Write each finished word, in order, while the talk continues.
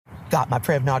Got my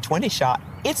Prevnar 20 shot.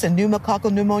 It's a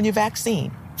pneumococcal pneumonia vaccine.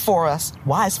 For us,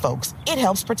 wise folks, it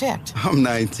helps protect. I'm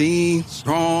 19,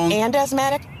 strong. And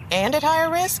asthmatic, and at higher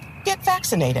risk. Get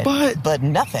vaccinated. But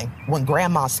nothing when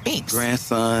grandma speaks.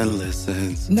 Grandson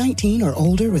listens. 19 or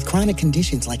older with chronic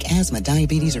conditions like asthma,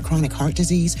 diabetes, or chronic heart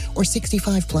disease, or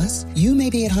 65 plus, you may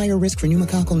be at higher risk for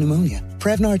pneumococcal pneumonia.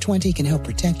 Prevnar 20 can help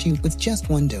protect you with just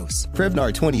one dose.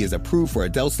 Prevnar 20 is approved for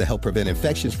adults to help prevent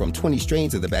infections from 20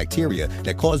 strains of the bacteria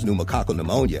that cause pneumococcal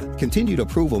pneumonia. Continued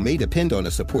approval may depend on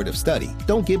a supportive study.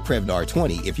 Don't get Prevnar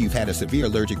 20 if you've had a severe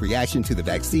allergic reaction to the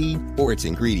vaccine or its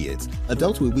ingredients.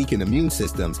 Adults with weakened immune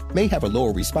systems may have a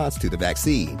lower response to the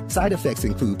vaccine. Side effects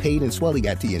include pain and swelling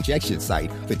at the injection site,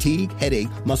 fatigue, headache,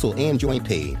 muscle, and joint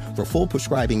pain. For full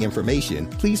prescribing information,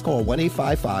 please call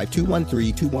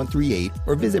 1-855-213-2138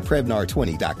 or visit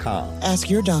Prevnar20.com. Ask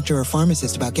your doctor or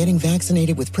pharmacist about getting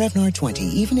vaccinated with Prevnar 20,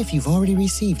 even if you've already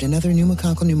received another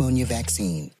pneumococcal pneumonia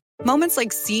vaccine. Moments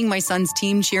like seeing my son's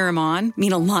team cheer him on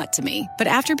mean a lot to me. But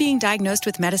after being diagnosed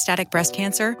with metastatic breast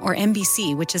cancer, or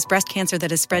MBC, which is breast cancer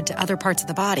that has spread to other parts of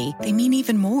the body, they mean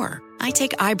even more. I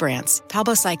take Ibrance,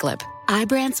 palbociclib.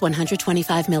 Ibrance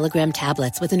 125 milligram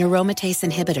tablets with an aromatase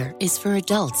inhibitor is for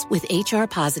adults with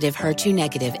HR-positive,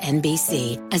 HER2-negative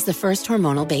MBC as the first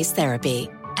hormonal-based therapy.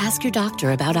 Ask your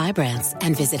doctor about Ibrance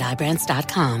and visit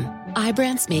Ibrance.com.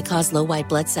 Ibrance may cause low white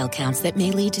blood cell counts that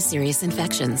may lead to serious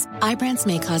infections. Ibrance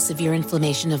may cause severe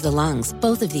inflammation of the lungs.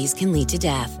 Both of these can lead to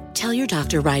death. Tell your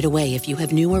doctor right away if you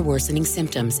have new or worsening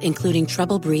symptoms, including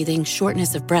trouble breathing,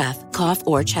 shortness of breath, cough,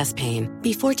 or chest pain.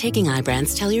 Before taking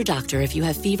Ibrance, tell your doctor if you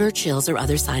have fever, chills, or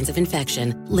other signs of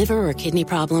infection, liver or kidney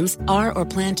problems, are or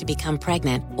plan to become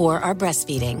pregnant, or are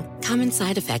breastfeeding. Common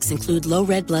side effects include low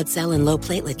red blood cell and low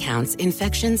platelet counts,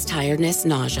 infections, tiredness,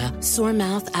 nausea, sore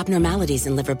mouth, abnormalities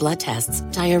in liver blood tests,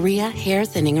 diarrhea, hair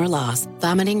thinning or loss,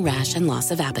 vomiting, rash, and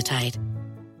loss of appetite.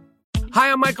 Hi,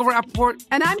 I'm Michael Rappaport.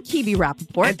 And I'm Kibi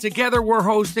Rappaport. And together we're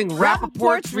hosting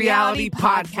Rappaport's Reality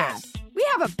Podcast. We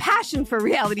have a passion for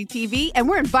reality TV, and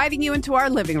we're inviting you into our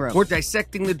living room. We're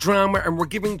dissecting the drama, and we're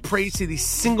giving praise to the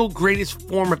single greatest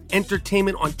form of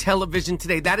entertainment on television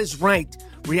today. That is right.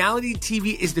 Reality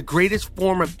TV is the greatest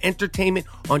form of entertainment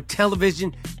on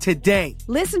television today.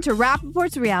 Listen to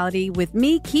Rappaport's Reality with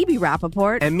me, Kibi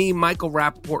Rappaport. And me, Michael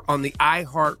Rappaport, on the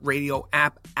iHeartRadio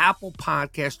app, Apple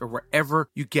Podcast, or wherever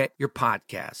you get your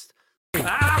podcast. The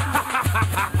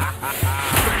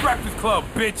Breakfast Club,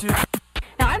 bitches.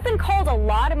 Now, I've been called a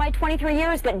lot in my 23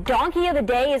 years, but Donkey of the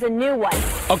Day is a new one.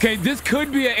 Okay, this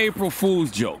could be an April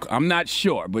Fool's joke. I'm not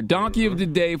sure. But Donkey of the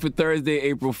Day for Thursday,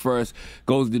 April 1st,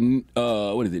 goes to,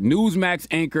 Newsmax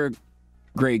anchor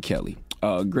Greg Kelly.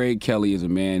 Greg Kelly is a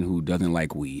man who doesn't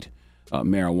like weed.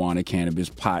 Marijuana, cannabis,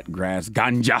 pot, grass,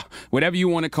 ganja, whatever you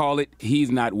want to call it, he's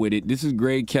not with it. This is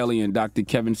Greg Kelly and Dr.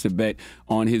 Kevin Sabet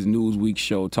on his Newsweek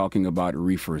show talking about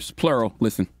reefers. Plural,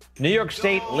 listen. New York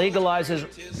State legalizes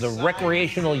the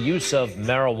recreational use of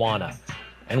marijuana.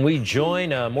 And we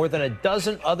join more than a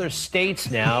dozen other states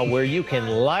now where you can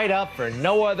light up for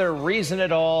no other reason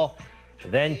at all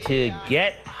than to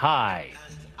get high.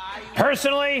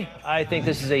 Personally, I think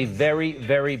this is a very,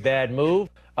 very bad move.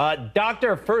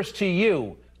 Doctor, first to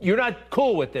you. You're not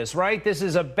cool with this, right? This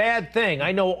is a bad thing.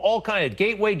 I know all kind of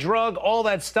gateway drug, all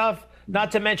that stuff,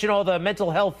 not to mention all the mental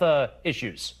health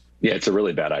issues. Yeah, it's a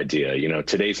really bad idea. You know,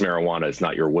 today's marijuana is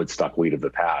not your Woodstock weed of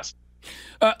the past.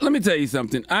 Let me tell you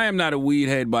something. I am not a weed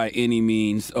head by any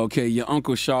means, okay? Your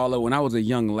Uncle Charlotte, when I was a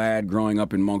young lad growing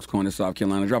up in Moncks Corner, South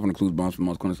Carolina, dropping the clues bombs from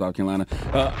Moncks Corner, South Carolina,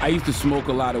 I used to smoke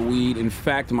a lot of weed. In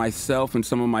fact, myself and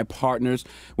some of my partners,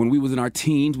 when we was in our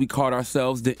teens, we called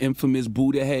ourselves the infamous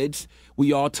Buddha heads.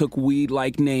 We all took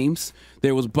weed-like names.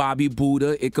 There was Bobby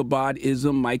Buddha,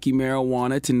 Ichabod-ism, Mikey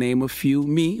Marijuana, to name a few.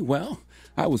 Me, well,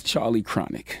 I was Charlie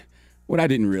Chronic. What I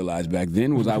didn't realize back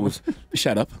then was I was,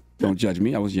 shut up, don't judge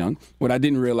me, I was young. What I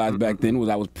didn't realize back then was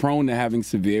I was prone to having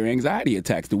severe anxiety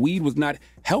attacks. The weed was not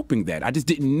helping that. I just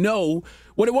didn't know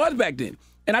what it was back then.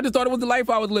 And I just thought it was the life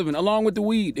I was living, along with the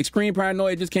weed. Extreme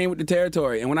paranoia just came with the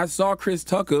territory. And when I saw Chris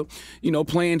Tucker,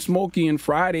 playing Smokey and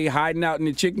Friday, hiding out in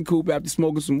the chicken coop after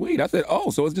smoking some weed, I said, oh,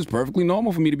 so it's just perfectly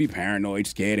normal for me to be paranoid,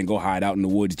 scared, and go hide out in the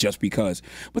woods just because.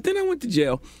 But then I went to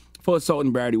jail for assault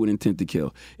and battery with intent to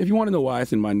kill. If you want to know why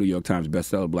it's in my New York Times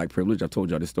bestseller, Black Privilege, I've told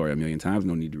y'all this story a million times,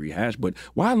 no need to rehash, but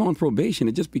while on probation,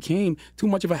 it just became too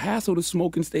much of a hassle to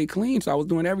smoke and stay clean. So I was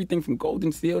doing everything from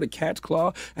Golden Seal to Cat's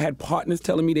Claw. I had partners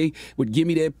telling me they would give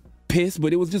me their piss,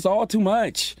 but it was just all too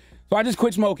much. So I just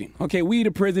quit smoking. Okay, weed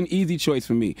to prison, easy choice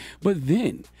for me. But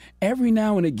then, every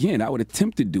now and again, I would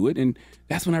attempt to do it, and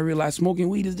that's when I realized smoking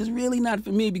weed is just really not for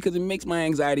me because it makes my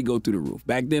anxiety go through the roof.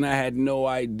 Back then, I had no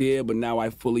idea, but now I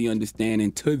fully understand,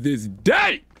 and to this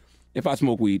day, If I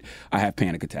smoke weed, I have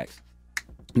panic attacks.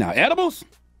 Now, edibles,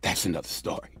 that's another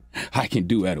story. I can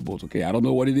do edibles, okay? I don't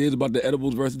know what it is about the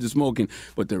edibles versus the smoking,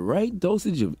 but the right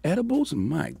dosage of edibles,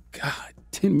 my God,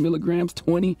 10 milligrams,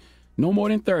 20, no more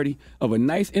than 30 of a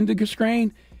nice indica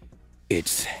strain,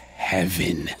 it's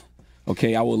heaven.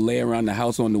 Okay, I will lay around the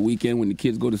house on the weekend when the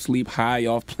kids go to sleep, high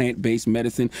off plant-based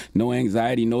medicine, no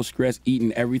anxiety, no stress,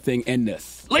 eating everything, and the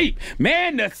sleep.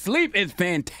 Man, the sleep is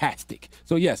fantastic.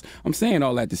 So yes, I'm saying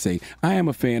all that to say I am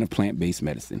a fan of plant-based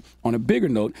medicine. On a bigger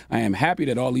note, I am happy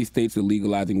that all these states are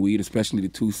legalizing weed, especially the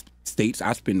two states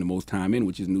I spend the most time in,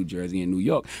 which is New Jersey and New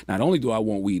York. Not only do I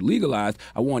want weed legalized,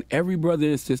 I want every brother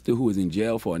and sister who is in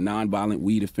jail for a nonviolent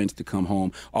weed offense to come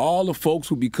home. All the folks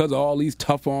who, because of all these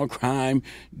tough on crime,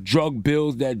 drug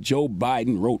bills that Joe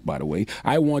Biden wrote, by the way,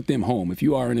 I want them home if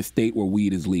you are in a state where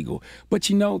weed is legal. But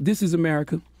you know, this is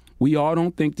America. We all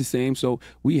don't think the same, so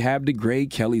we have the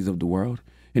Greg Kellys of the world.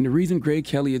 And the reason Greg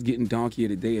Kelly is getting donkey of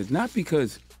the day is not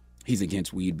because he's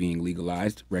against weed being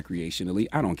legalized recreationally.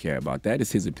 I don't care about that.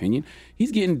 It's his opinion.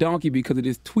 He's getting donkey because of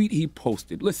this tweet he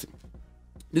posted. Listen,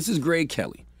 this is Greg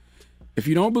Kelly. If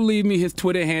you don't believe me, his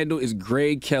Twitter handle is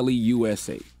Greg Kelly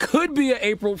USA. Could be an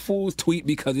April Fool's tweet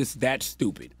because it's that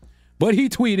stupid. But he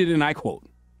tweeted, and I quote,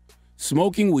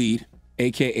 "Smoking weed,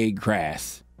 a.k.a.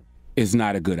 grass, is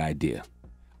not a good idea.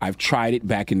 I've tried it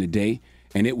back in the day,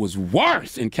 and it was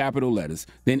worse, in capital letters,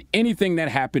 than anything that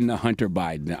happened to Hunter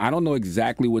Biden." I don't know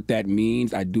exactly what that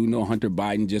means. I do know Hunter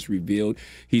Biden just revealed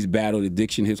he's battled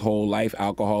addiction his whole life,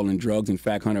 alcohol and drugs. In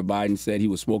fact, Hunter Biden said he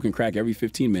was smoking crack every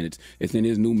 15 minutes. It's in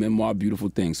his new memoir, Beautiful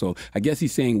Thing. So I guess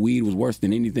he's saying weed was worse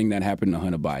than anything that happened to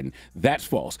Hunter Biden. That's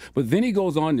false. But then he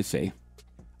goes on to say,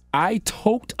 "I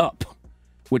toked up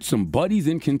with some buddies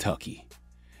in Kentucky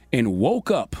and woke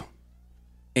up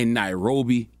in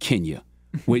Nairobi, Kenya,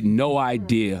 with no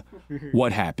idea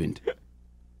what happened."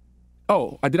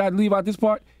 Oh, did I leave out this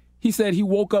part? He said he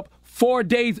woke up 4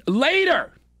 days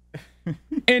later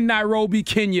in Nairobi,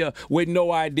 Kenya, with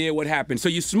no idea what happened. So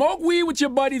you smoke weed with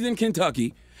your buddies in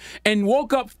Kentucky and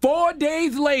woke up 4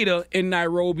 days later in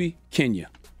Nairobi, Kenya.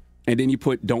 And then you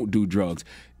put "don't do drugs."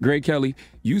 Greg Kelly,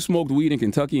 you smoked weed in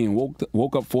Kentucky and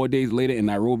woke up 4 days later in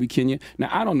Nairobi, Kenya. Now,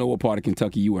 I don't know what part of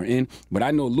Kentucky you are in, but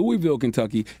I know Louisville,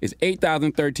 Kentucky is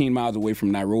 8,013 miles away from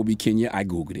Nairobi, Kenya. I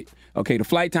Googled it. Okay, the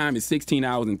flight time is 16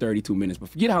 hours and 32 minutes, but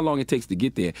forget how long it takes to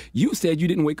get there. You said you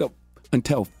didn't wake up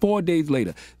until 4 days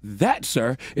later. That,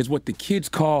 sir, is what the kids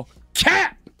call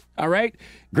cap. All right?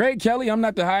 Greg Kelly, I'm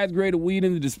not the highest grade of weed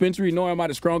in the dispensary, nor am I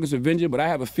the strongest Avenger, but I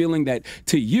have a feeling that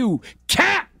to you,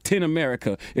 Captain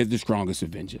America is the strongest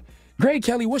Avenger. Greg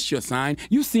Kelly, what's your sign?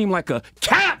 You seem like a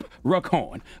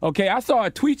Capricorn. Okay, I saw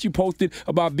a tweet you posted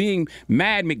about being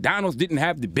mad McDonald's didn't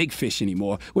have the big fish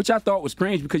anymore, which I thought was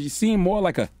strange because you seem more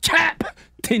like a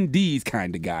Captain D's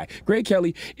kind of guy. Greg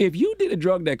Kelly, if you did a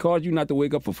drug that caused you not to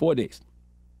wake up for 4 days,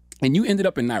 and you ended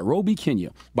up in Nairobi,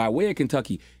 Kenya, by way of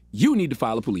Kentucky, you need to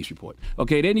file a police report.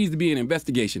 Okay, there needs to be an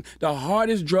investigation. The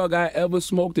hardest drug I ever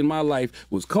smoked in my life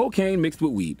was cocaine mixed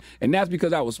with weed. And that's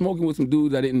because I was smoking with some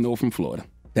dudes I didn't know from Florida.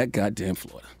 That goddamn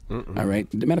Florida. All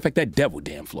right? Matter of fact, that devil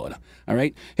damn Florida. All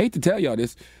right? Hate to tell y'all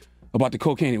this about the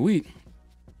cocaine and weed,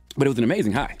 but it was an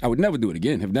amazing high. I would never do it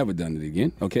again. Have never done it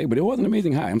again. Okay? But it was an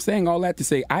amazing high. I'm saying all that to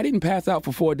say I didn't pass out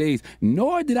for 4 days,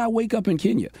 nor did I wake up in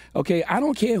Kenya. Okay? I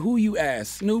don't care who you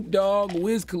ask. Snoop Dogg,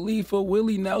 Wiz Khalifa,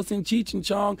 Willie Nelson, Cheech and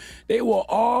Chong. They will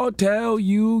all tell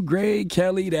you, Greg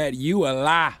Kelly, that you a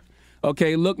lie.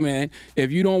 Okay, look, man,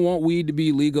 if you don't want weed to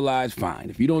be legalized, fine.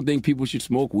 If you don't think people should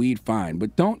smoke weed, fine.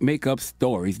 But don't make up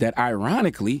stories that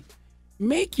ironically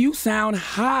make you sound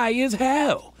high as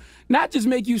hell. Not just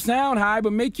make you sound high,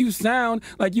 but make you sound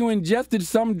like you ingested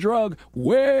some drug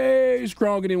way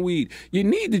stronger than weed. You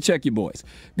need to check your boys.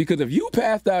 Because if you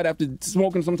passed out after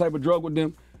smoking some type of drug with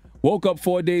them, woke up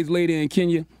 4 days later in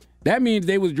Kenya, that means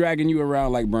they was dragging you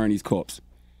around like Bernie's corpse.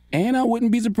 And I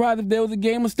wouldn't be surprised if there was a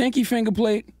game of Stinky Finger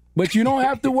played. But you don't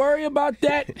have to worry about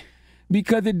that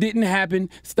because it didn't happen.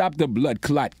 Stop the blood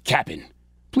clot capping.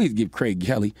 Please give Craig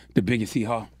Kelly the biggest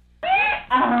hee-haw.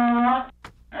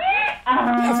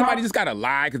 Somebody just got to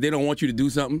lie because they don't want you to do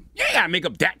something. You ain't got to make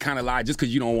up that kind of lie just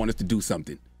because you don't want us to do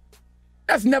something.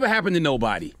 That's never happened to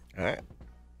nobody. All right.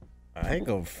 I ain't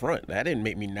gonna front. That didn't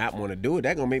make me not want to do it.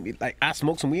 That gonna make me like I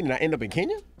smoke some weed and I end up in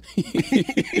Kenya.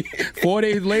 4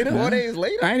 days later? 4 days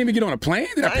later? I didn't even get on a plane.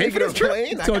 Did I pay for this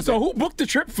trip? So who booked the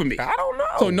trip for me? I don't know.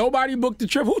 So nobody booked the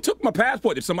trip. Who took my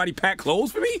passport? Did somebody pack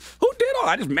clothes for me? Who did all?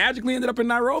 I just magically ended up in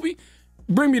Nairobi.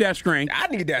 Bring me that strain. I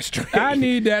need that strain. I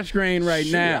need that strain right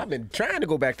now. I've been trying to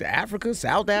go back to Africa,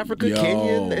 South Africa,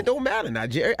 Kenya. It don't matter.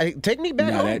 Nigeria. Take me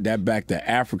back home. That back to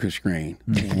Africa strain.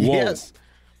 Whoa. Yes.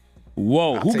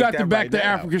 Whoa, I'll who take got that the back right to now.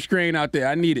 Africa strain out there?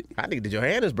 I need it. I need the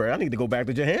Johannesburg. I need to go back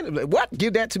to Johannesburg. What?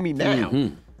 Give that to me now.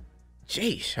 Mhm.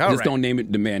 Jeez. All Just right. don't name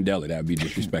it the Mandela. That would be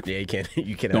disrespectful. Yeah, you can't.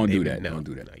 You cannot. Don't do name that. it. No, Don't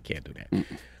do that. No, you can't do that.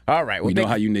 All right. Well, We know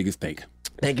how you niggas think.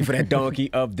 Thank you for that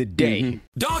donkey of the day.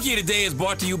 Donkey of the Day is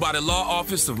brought to you by the law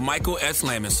office of Michael S.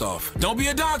 Lamonsoff. Don't be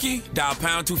a donkey. Dial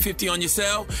pound 250 on your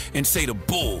cell and say the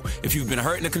bull if you've been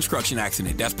hurt in a construction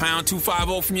accident. That's pound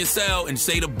 250 from your cell and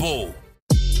say the bull.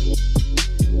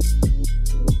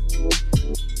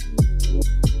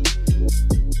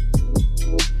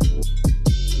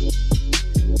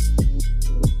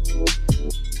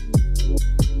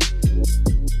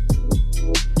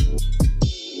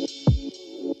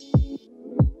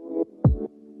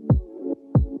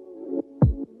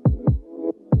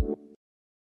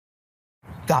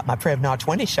 Got my Prevnar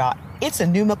 20 shot. It's a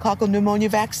pneumococcal pneumonia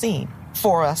vaccine.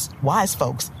 For us, wise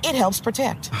folks, it helps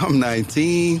protect. I'm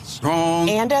 19, strong.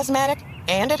 And asthmatic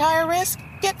and at higher risk?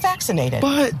 Get vaccinated.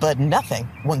 But nothing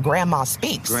when grandma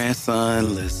speaks.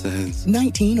 Grandson listens.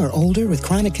 19 or older with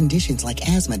chronic conditions like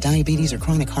asthma, diabetes, or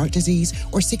chronic heart disease,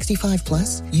 or 65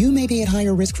 plus, you may be at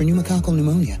higher risk for pneumococcal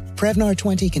pneumonia. Prevnar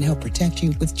 20 can help protect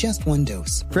you with just one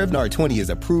dose. Prevnar 20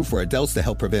 is approved for adults to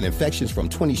help prevent infections from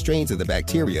 20 strains of the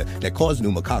bacteria that cause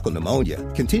pneumococcal pneumonia.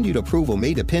 Continued approval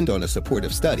may depend on a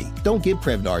supportive study. Don't give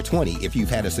Prevnar 20 if you've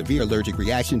had a severe allergic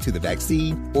reaction to the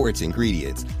vaccine or its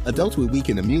ingredients. Adults with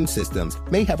weakened immune systems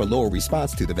may have a lower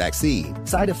response to the vaccine.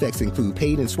 Side effects include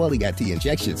pain and swelling at the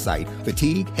injection site,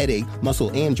 fatigue, headache,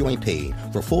 muscle, and joint pain.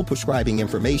 For full prescribing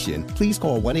information, please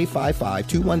call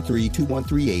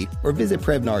 1-855-213-2138 or visit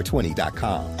Prevnar20.com.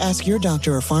 Ask your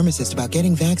doctor or pharmacist about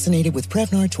getting vaccinated with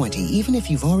Prevnar 20, even if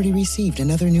you've already received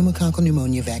another pneumococcal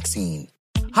pneumonia vaccine.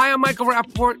 Hi, I'm Michael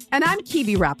Rappaport. And I'm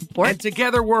Kibi Rappaport. And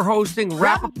together we're hosting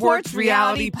Rappaport's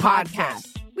Reality Podcast.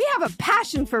 We have a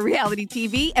passion for reality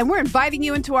TV, and we're inviting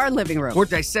you into our living room. We're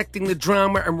dissecting the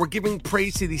drama, and we're giving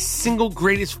praise to the single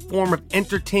greatest form of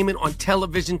entertainment on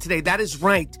television today. That is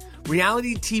right.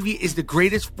 Reality TV is the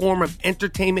greatest form of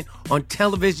entertainment on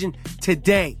television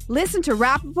today. Listen to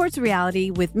Rappaport's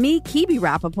Reality with me, Kibi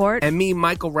Rappaport. And me,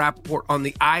 Michael Rappaport, on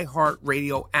the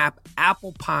iHeartRadio app,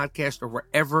 Apple Podcast, or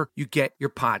wherever you get your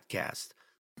podcast.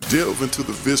 Delve into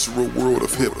the visceral world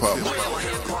of hip-hop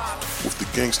with the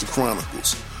Gangster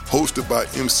Chronicles. Hosted by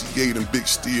MC Gate and Big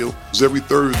Steel. Every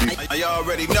Thursday, I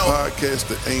already know. A podcast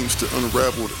that aims to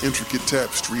unravel the intricate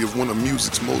tapestry of one of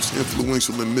music's most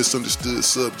influential and misunderstood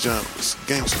subgenres,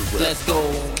 gangster rap. Let's go.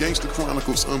 Gangster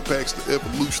Chronicles unpacks the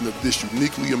evolution of this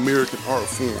uniquely American art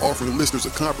form, offering listeners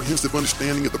a comprehensive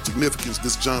understanding of the significance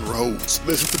this genre holds.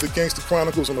 Listen to the Gangster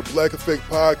Chronicles on the Black Effect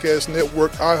Podcast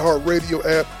Network, iHeartRadio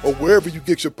app, or wherever you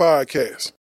get your podcasts.